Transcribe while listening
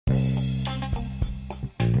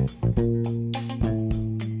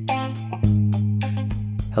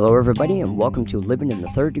Hello everybody and welcome to Living in the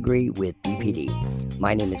Third Degree with BPD.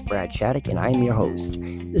 My name is Brad Shattuck and I am your host.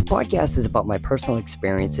 This podcast is about my personal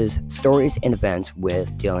experiences, stories, and events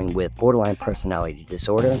with dealing with borderline personality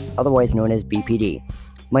disorder, otherwise known as BPD.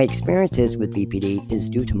 My experiences with BPD is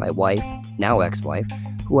due to my wife, now ex-wife,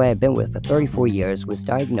 who I have been with for 34 years, was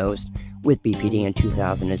diagnosed with BPD in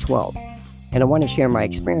 2012. And I want to share my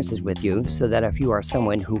experiences with you so that if you are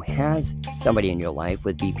someone who has somebody in your life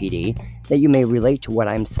with BPD, that you may relate to what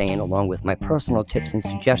I'm saying along with my personal tips and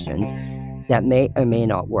suggestions that may or may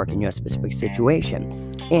not work in your specific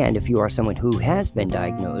situation. And if you are someone who has been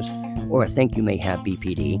diagnosed or think you may have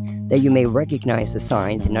BPD, that you may recognize the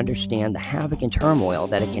signs and understand the havoc and turmoil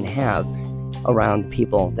that it can have around the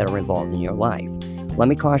people that are involved in your life. Let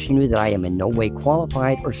me caution you that I am in no way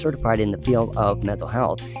qualified or certified in the field of mental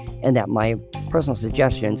health, and that my personal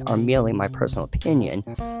suggestions are merely my personal opinion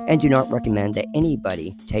and do not recommend that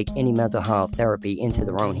anybody take any mental health therapy into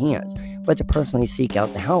their own hands, but to personally seek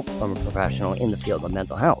out the help from a professional in the field of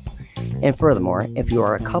mental health. And furthermore, if you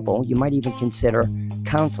are a couple, you might even consider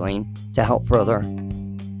counseling to help further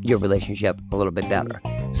your relationship a little bit better.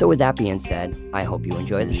 So with that being said, I hope you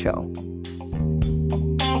enjoy the show.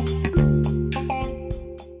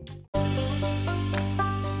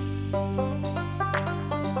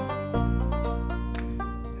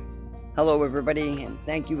 Hello everybody, and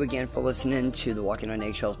thank you again for listening to the Walking on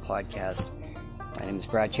Eggshells podcast. My name is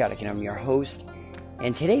Brad Shattuck and I'm your host.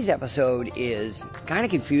 And today's episode is kind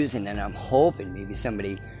of confusing, and I'm hoping maybe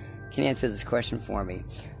somebody can answer this question for me.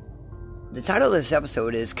 The title of this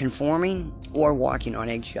episode is Conforming or Walking on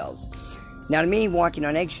Eggshells. Now to me, walking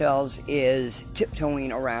on eggshells is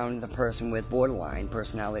tiptoeing around the person with borderline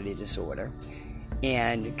personality disorder.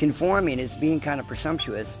 And conforming is being kind of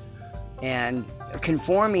presumptuous and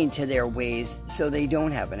conforming to their ways so they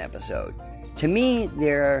don't have an episode. To me,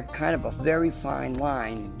 they're kind of a very fine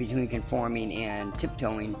line between conforming and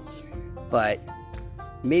tiptoeing, but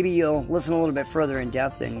maybe you'll listen a little bit further in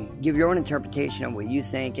depth and give your own interpretation of what you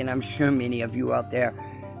think, and I'm sure many of you out there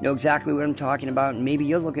know exactly what I'm talking about, and maybe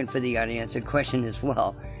you're looking for the unanswered question as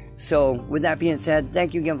well. So, with that being said,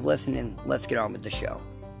 thank you again for listening. Let's get on with the show.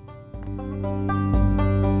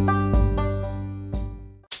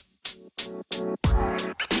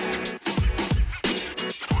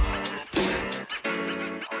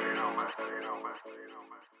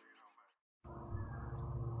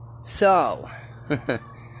 So,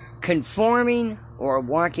 conforming or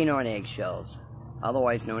walking on eggshells,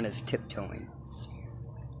 otherwise known as tiptoeing.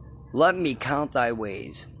 Let me count thy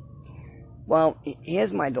ways. Well,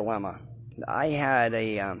 here's my dilemma. I had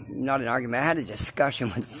not an argument, I had a discussion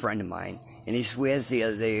with a friend of mine, and he swears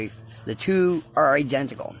the two are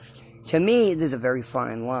identical. To me, there's a very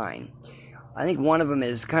fine line. I think one of them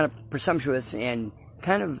is kind of presumptuous and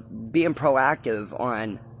kind of being proactive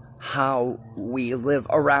on how we live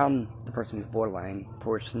around the person with borderline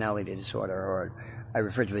personality disorder, or I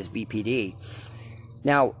refer to it as BPD.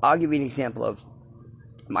 Now, I'll give you an example of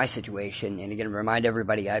my situation, and again, remind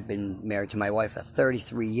everybody I've been married to my wife for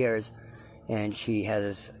 33 years, and she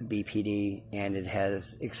has BPD, and it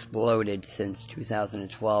has exploded since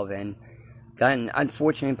 2012 and gotten,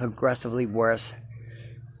 unfortunately, progressively worse,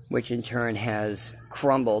 which in turn has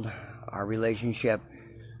crumbled our relationship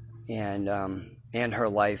and her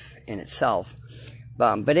life in itself.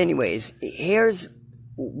 But anyways, here's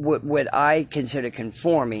what I consider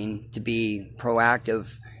conforming to be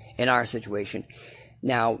proactive in our situation.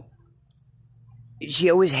 Now, she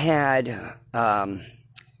always had an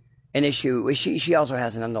issue. She also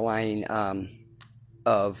has an underlying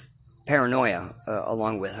of paranoia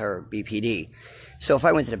along with her BPD. So if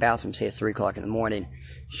I went to the bathroom, say at 3 o'clock in the morning,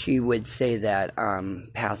 she would say that I'm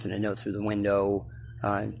passing a note through the window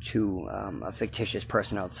to a fictitious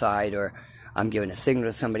person outside, or I'm giving a signal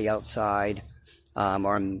to somebody outside,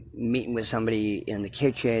 or I'm meeting with somebody in the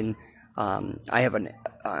kitchen. I have an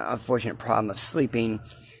unfortunate problem of sleeping,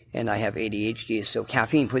 and I have ADHD, so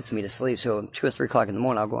caffeine puts me to sleep. So 2 or 3 o'clock in the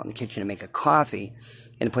morning, I'll go out in the kitchen and make a coffee,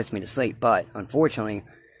 and it puts me to sleep. But unfortunately,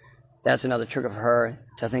 that's another trick of her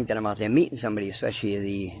to think that I'm out there meeting somebody, especially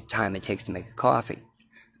the time it takes to make a coffee.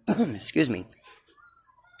 Excuse me.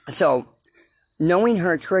 So, knowing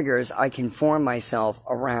her triggers, I conform myself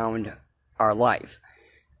around our life.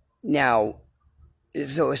 Now,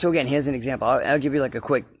 so again, here's an example. I'll give you like a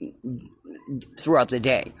quick throughout the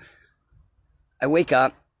day. I wake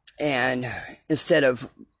up, and instead of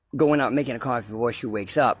going out and making a coffee before she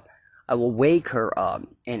wakes up, I will wake her up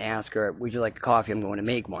and ask her, would you like a coffee? I'm going to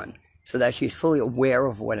make one. So that she's fully aware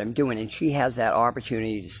of what I'm doing, and she has that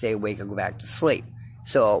opportunity to stay awake or go back to sleep.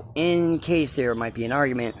 So in case there might be an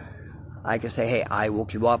argument, I can say, hey, I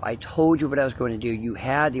woke you up. I told you what I was going to do. You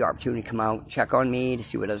had the opportunity to come out, check on me to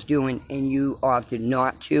see what I was doing, and you opted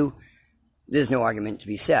not to. There's no argument to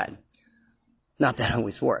be said. Not that it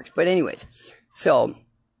always works. But anyways, so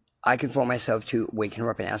I conform myself to waking her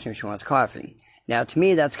up and asking her if she wants coffee. Now, to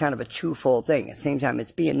me, that's kind of a twofold thing. At the same time,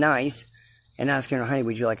 it's being nice and asking her, honey,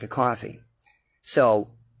 would you like a coffee? So,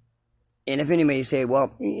 and if anybody say,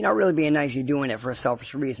 well, you're not really being nice, you're doing it for a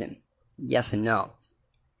selfish reason. Yes and no.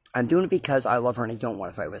 I'm doing it because I love her and I don't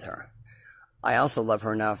want to fight with her. I also love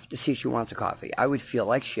her enough to see if she wants a coffee. I would feel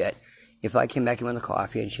like shit if I came back in with a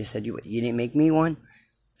coffee and she said, you didn't make me one?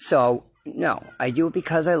 So, no, I do it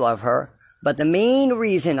because I love her. But the main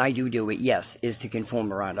reason I do it, yes, is to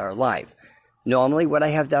conform around our life. Normally, would I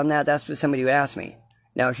have done that? That's what somebody would ask me.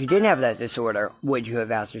 Now, if she didn't have that disorder, would you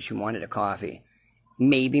have asked her if she wanted a coffee?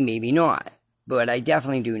 Maybe, maybe not. But I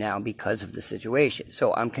definitely do now because of the situation.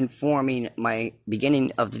 So I'm conforming my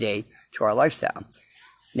beginning of the day to our lifestyle.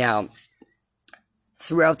 Now,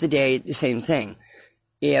 throughout the day, the same thing.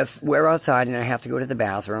 If we're outside and I have to go to the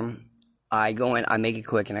bathroom, I go in, I make it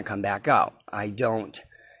quick, and I come back out. I don't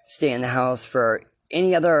stay in the house for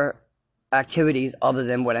any other activities other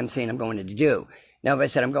than what I'm saying I'm going to do. Now, if I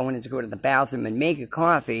said I'm going in to go to the bathroom and make a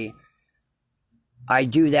coffee, I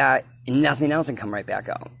do that and nothing else and come right back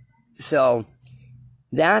out. So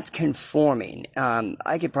that's conforming.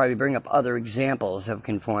 I could probably bring up other examples of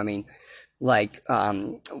conforming. Like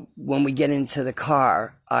when we get into the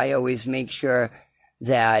car, I always make sure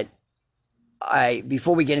that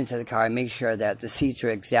before we get into the car, I make sure that the seats are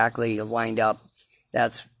exactly lined up.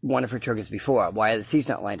 That's one of her triggers before. Why are the seats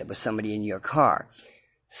not lined up with somebody in your car?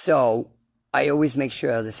 So I always make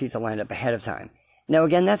sure the seats are lined up ahead of time. Now,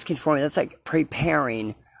 again, that's conforming. That's like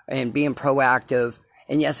preparing and being proactive.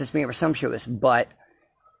 And yes, it's being presumptuous, but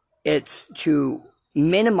it's to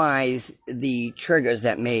minimize the triggers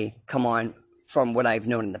that may come on from what I've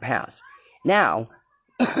known in the past. Now,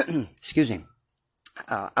 excuse me,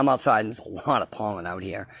 I'm outside and there's a lot of pollen out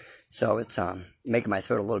here, so it's making my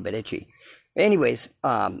throat a little bit itchy. Anyways,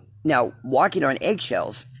 now walking on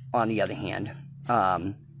eggshells, on the other hand,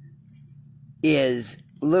 is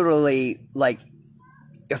literally like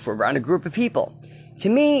if we're around a group of people. To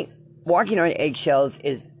me, walking on eggshells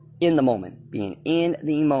is in the moment, being in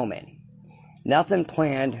the moment. Nothing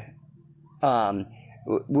planned.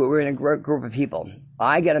 We're in a group of people.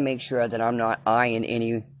 I got to make sure that I'm not eyeing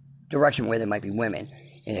any direction where there might be women.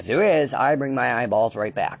 And if there is, I bring my eyeballs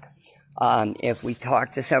right back. If we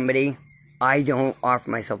talk to somebody, I don't offer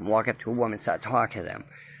myself and walk up to a woman and start talking to them.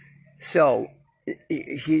 So,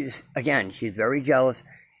 she's very jealous.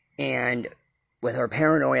 And with her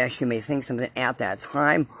paranoia, she may think something at that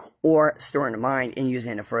time or store in her mind and use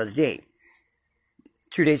it in a further date.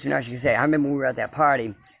 2 days from now, she can say, I remember when we were at that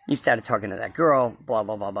party, you started talking to that girl, blah,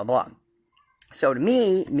 blah, blah, blah, blah. So to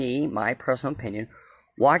me, my personal opinion,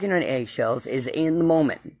 walking on eggshells is in the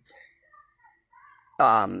moment.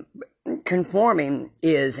 Conforming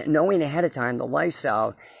is knowing ahead of time the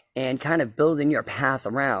lifestyle and kind of building your path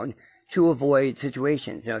around to avoid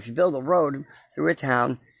situations. You know, if you build a road through a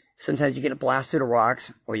town, sometimes you get a blast through the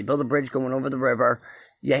rocks, or you build a bridge going over the river,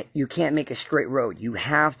 yet you can't make a straight road. You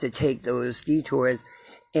have to take those detours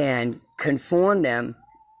and conform them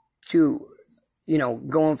to,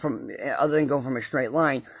 going from, other than going from a straight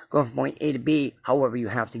line, going from point A to B, however you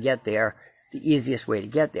have to get there, the easiest way to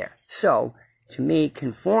get there. So, to me,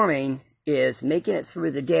 conforming is making it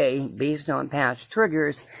through the day based on past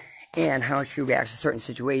triggers and how she reacts to certain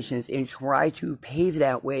situations and try to pave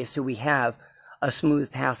that way so we have a smooth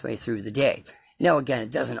pathway through the day. Now, again,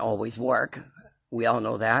 it doesn't always work. We all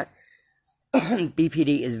know that.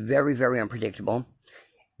 BPD is very, very unpredictable.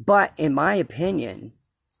 But in my opinion,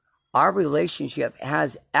 our relationship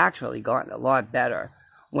has actually gotten a lot better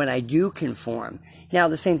when I do conform. Now,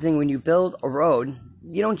 the same thing when you build a road,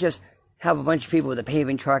 you don't just have a bunch of people with a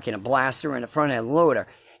paving truck and a blaster and a front end loader.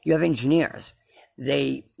 You have engineers.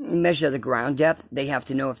 They measure the ground depth. They have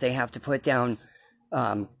to know if they have to put down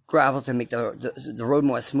gravel to make the road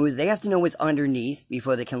more smooth. They have to know what's underneath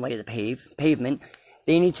before they can lay the pavement.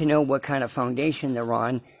 They need to know what kind of foundation they're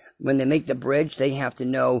on. When they make the bridge, they have to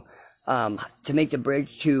know to make the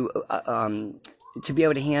bridge to be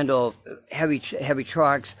able to handle heavy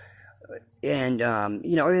trucks and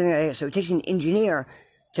everything like that. So it takes an engineer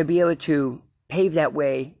to be able to pave that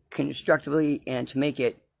way constructively and to make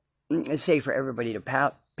it safe for everybody to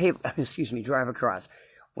drive across.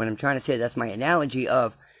 When I'm trying to say, that's my analogy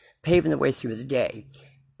of paving the way through the day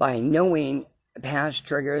by knowing past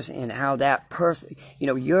triggers and how that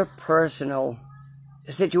your personal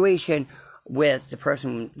situation with the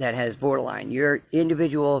person that has borderline. Your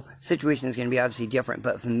individual situation is going to be obviously different,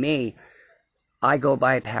 but for me, I go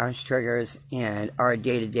by past triggers and our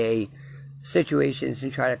day-to-day situations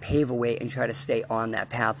and try to pave a way and try to stay on that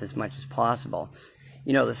path as much as possible.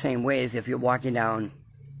 You know, the same way as if you're walking down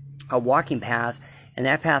a walking path and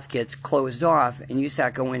that path gets closed off and you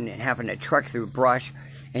start going and having to trek through brush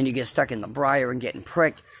and you get stuck in the briar and getting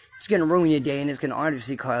pricked, it's going to ruin your day and it's going to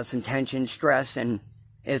obviously cause some tension, stress, and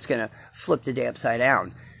it's going to flip the day upside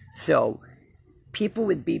down. So people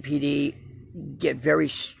with BPD get very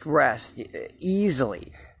stressed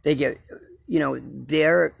easily. They get, you know,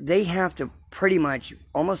 they have to pretty much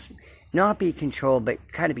almost not be controlled, but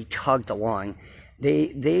kind of be tugged along.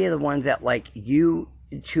 They are the ones that like you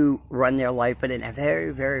to run their life, but in a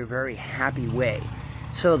very, very, very happy way.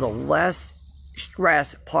 So the less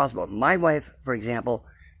stress possible. My wife, for example,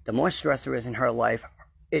 the more stress there is in her life,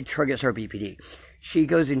 it triggers her BPD. She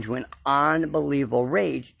goes into an unbelievable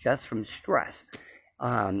rage just from stress.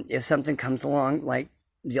 If something comes along, like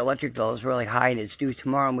the electric bill is really high and it's due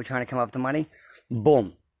tomorrow and we're trying to come up with the money,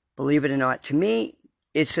 boom. Believe it or not, to me,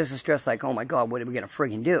 it's just a stress like, oh my God, what are we going to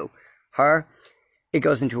friggin' do? Her, it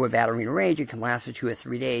goes into a battery rage. It can last for 2 or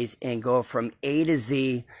 3 days and go from A to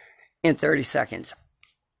Z in 30 seconds.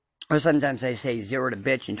 Or sometimes I say 0 to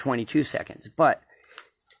bitch in 22 seconds. But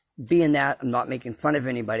being that, I'm not making fun of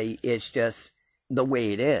anybody. It's just the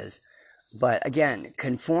way it is. But again,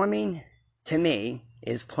 conforming to me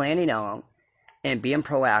is planning out and being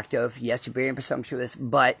proactive. Yes, you're being presumptuous,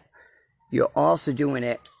 but you're also doing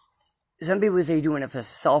it. Some people say you're doing it for a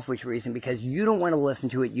selfish reason because you don't want to listen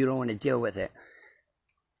to it. You don't want to deal with it.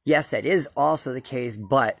 Yes, that is also the case,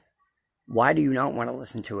 but why do you not want to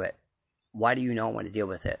listen to it? Why do you not want to deal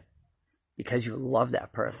with it? Because you love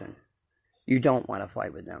that person. You don't want to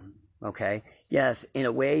fight with them, okay? Yes, in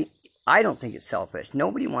a way, I don't think it's selfish.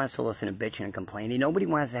 Nobody wants to listen to bitching and complaining. Nobody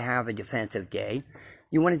wants to have a defensive day.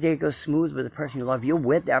 You want a day to go smooth with the person you love. You're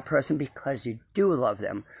with that person because you do love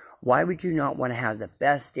them. Why would you not want to have the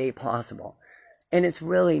best day possible? And it's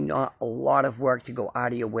really not a lot of work to go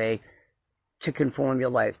out of your way to conform your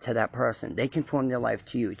life to that person. They conform their life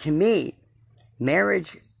to you. To me,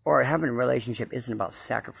 marriage or having a relationship isn't about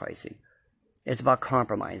sacrificing. It's about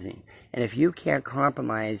compromising. And if you can't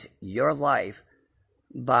compromise your life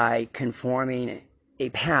by conforming a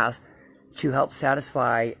path to help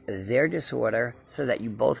satisfy their disorder so that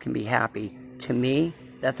you both can be happy, to me,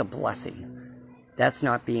 that's a blessing. That's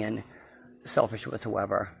not being selfish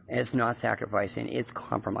whatsoever. It's not sacrificing. It's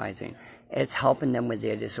compromising. It's helping them with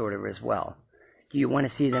their disorder as well. Do you want to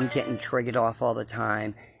see them getting triggered off all the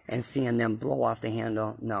time and seeing them blow off the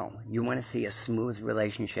handle? No. You want to see a smooth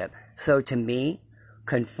relationship. So to me,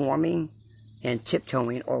 conforming and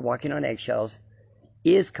tiptoeing or walking on eggshells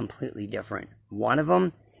is completely different. One of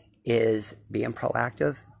them is being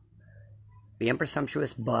proactive, being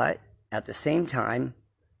presumptuous, but at the same time,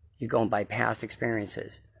 you're going by past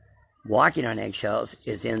experiences. Walking on eggshells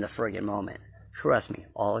is in the friggin' moment. Trust me,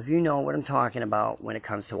 all of you know what I'm talking about when it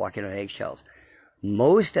comes to walking on eggshells.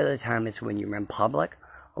 Most of the time it's when you're in public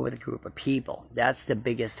or with a group of people. That's the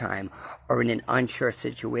biggest time. Or in an unsure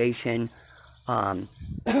situation. That's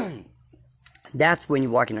when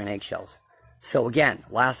you're walking on eggshells. So again,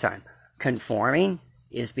 last time, conforming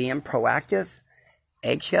is being proactive.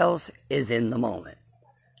 Eggshells is in the moment.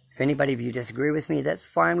 If anybody of you disagree with me, that's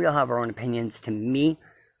fine. We all have our own opinions. To me,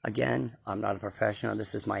 again, I'm not a professional.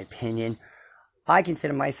 This is my opinion. I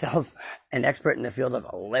consider myself an expert in the field of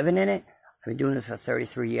living in it. I've been doing this for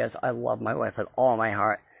 33 years. I love my wife with all my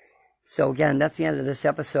heart. So again, that's the end of this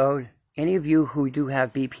episode. Any of you who do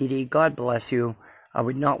have BPD, God bless you. I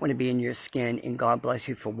would not want to be in your skin, and God bless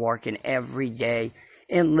you for working every day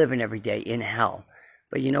and living every day in hell.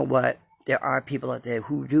 But you know what? There are people out there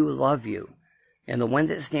who do love you. And the ones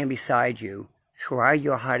that stand beside you, try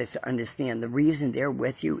your hardest to understand the reason they're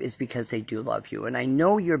with you is because they do love you. And I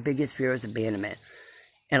know your biggest fear is abandonment.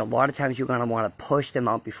 And a lot of times you're going to want to push them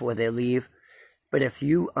out before they leave. But if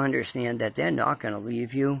you understand that they're not going to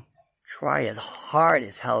leave you, try as hard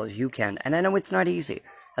as hell as you can. And I know it's not easy.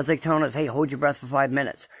 That's like telling us, hey, hold your breath for 5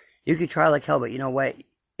 minutes. You could try like hell, but you know what?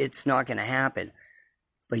 It's not going to happen.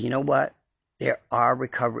 But you know what? There are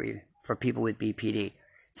recovery for people with BPD.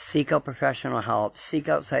 Seek out professional help. Seek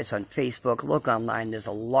out sites on Facebook. Look online. There's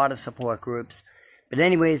a lot of support groups. But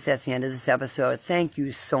anyways, that's the end of this episode. Thank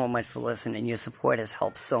you so much for listening. Your support has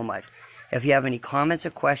helped so much. If you have any comments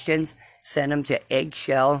or questions, send them to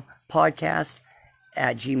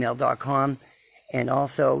eggshellpodcast@gmail.com. And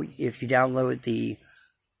also, if you download the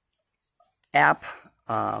app,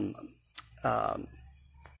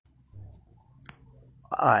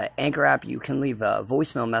 Anchor app, you can leave a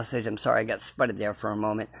voicemail message. I'm sorry I got sputtered there for a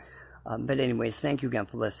moment. But anyways, thank you again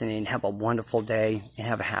for listening. Have a wonderful day and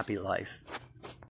have a happy life.